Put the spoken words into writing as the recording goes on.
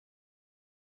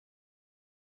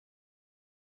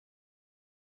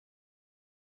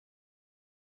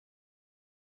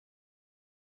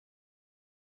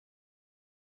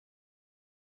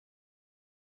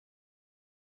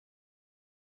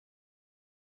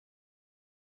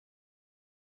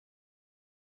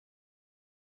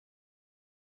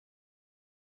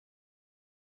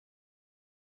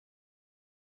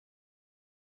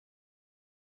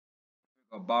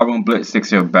Ballroom Blitz 6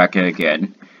 here back here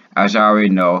again. As you already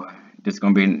know, this is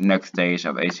going to be the next stage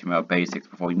of HTML basics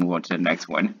before we move on to the next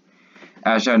one.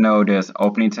 As you know, there's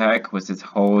opening tag with this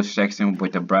whole section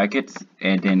with the brackets,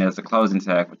 and then there's a closing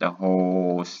tag with the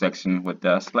whole section with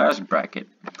the slash bracket.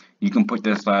 You can put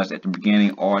the slash at the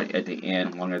beginning or at the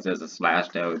end. As long as there's a slash,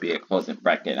 there will be a closing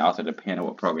bracket. And also depending on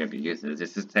what program you use.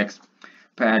 This is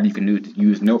Notepad. You can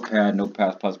use Notepad,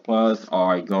 Notepad++,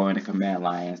 or you go in the command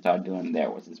line and start doing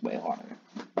that, which is way harder.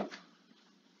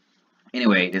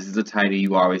 Anyway, this is the title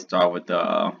you always start with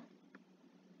the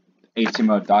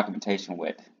HTML documentation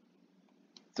with.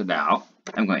 So now,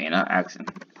 I'm going to enter action.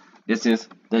 This is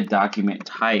the document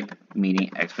type,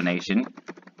 meaning explanation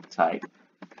type.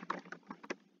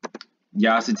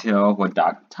 Y'all should tell what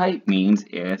doc type means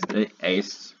is the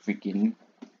freaking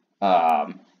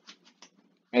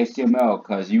HTML,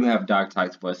 because you have doc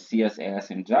types for CSS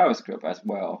and JavaScript as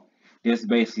well. This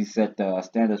basically set the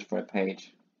standards for the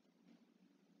page.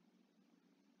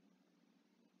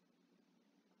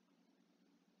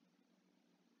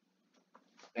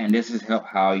 And this is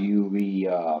how you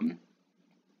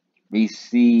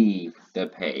receive the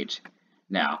page.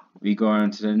 Now, we go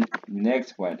on to the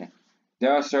next one.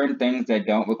 There are certain things that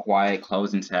don't require a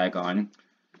closing tag on.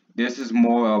 This is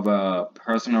more of a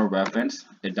personal reference,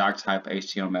 the doc type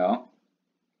HTML.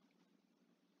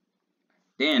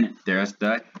 Then there's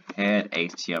the head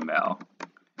HTML,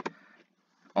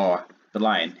 or the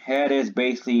line. Head is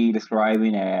basically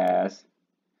describing as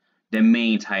the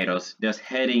main titles. There's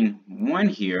heading 1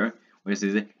 here, which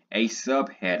is a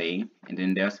subheading, and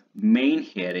then there's main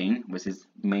heading, which is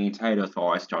main title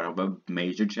for a start of a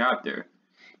major chapter.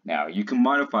 Now you can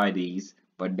modify these,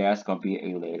 but that's gonna be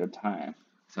a later time.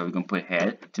 So we're gonna put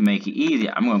head to make it easy.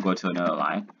 I'm gonna go to another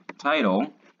line,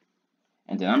 title,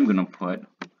 and then I'm gonna put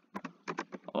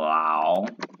wow,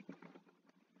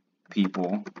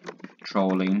 people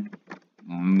trolling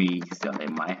me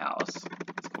selling my house.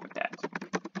 Let's go with that.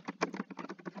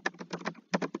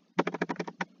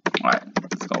 Alright,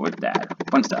 let's go with that.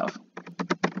 Fun stuff.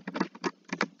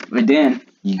 But then,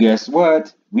 you guess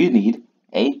what? We need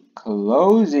a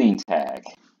closing tag.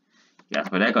 Guess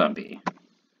what that's gonna be?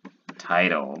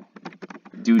 Title.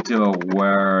 Due to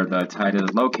where the title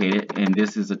is located, and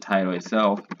this is the title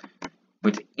itself,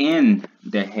 within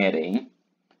the heading,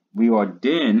 we are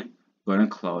then going to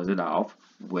close it off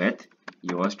with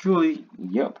yours truly,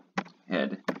 yep,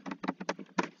 head.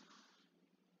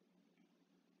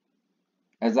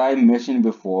 As I mentioned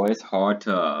before, it's hard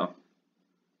to,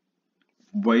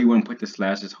 where you want to put the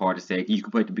slash is hard to say. You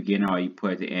can put it at the beginning or you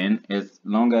put it at the end. As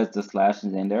long as the slash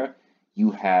is in there,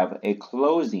 you have a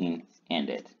closing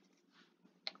ended.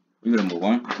 We're going to move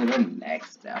on to the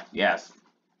next step. Yes,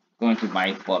 going to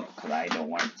my book because I don't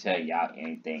want to tell y'all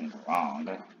anything wrong.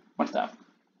 What stuff?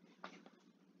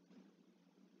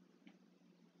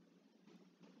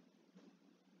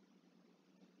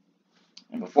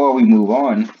 And before we move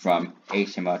on from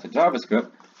HTML to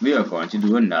JavaScript, we are going to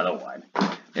do another one.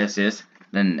 This is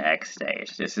the next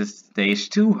stage. This is stage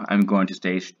 2. I'm going to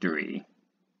stage 3.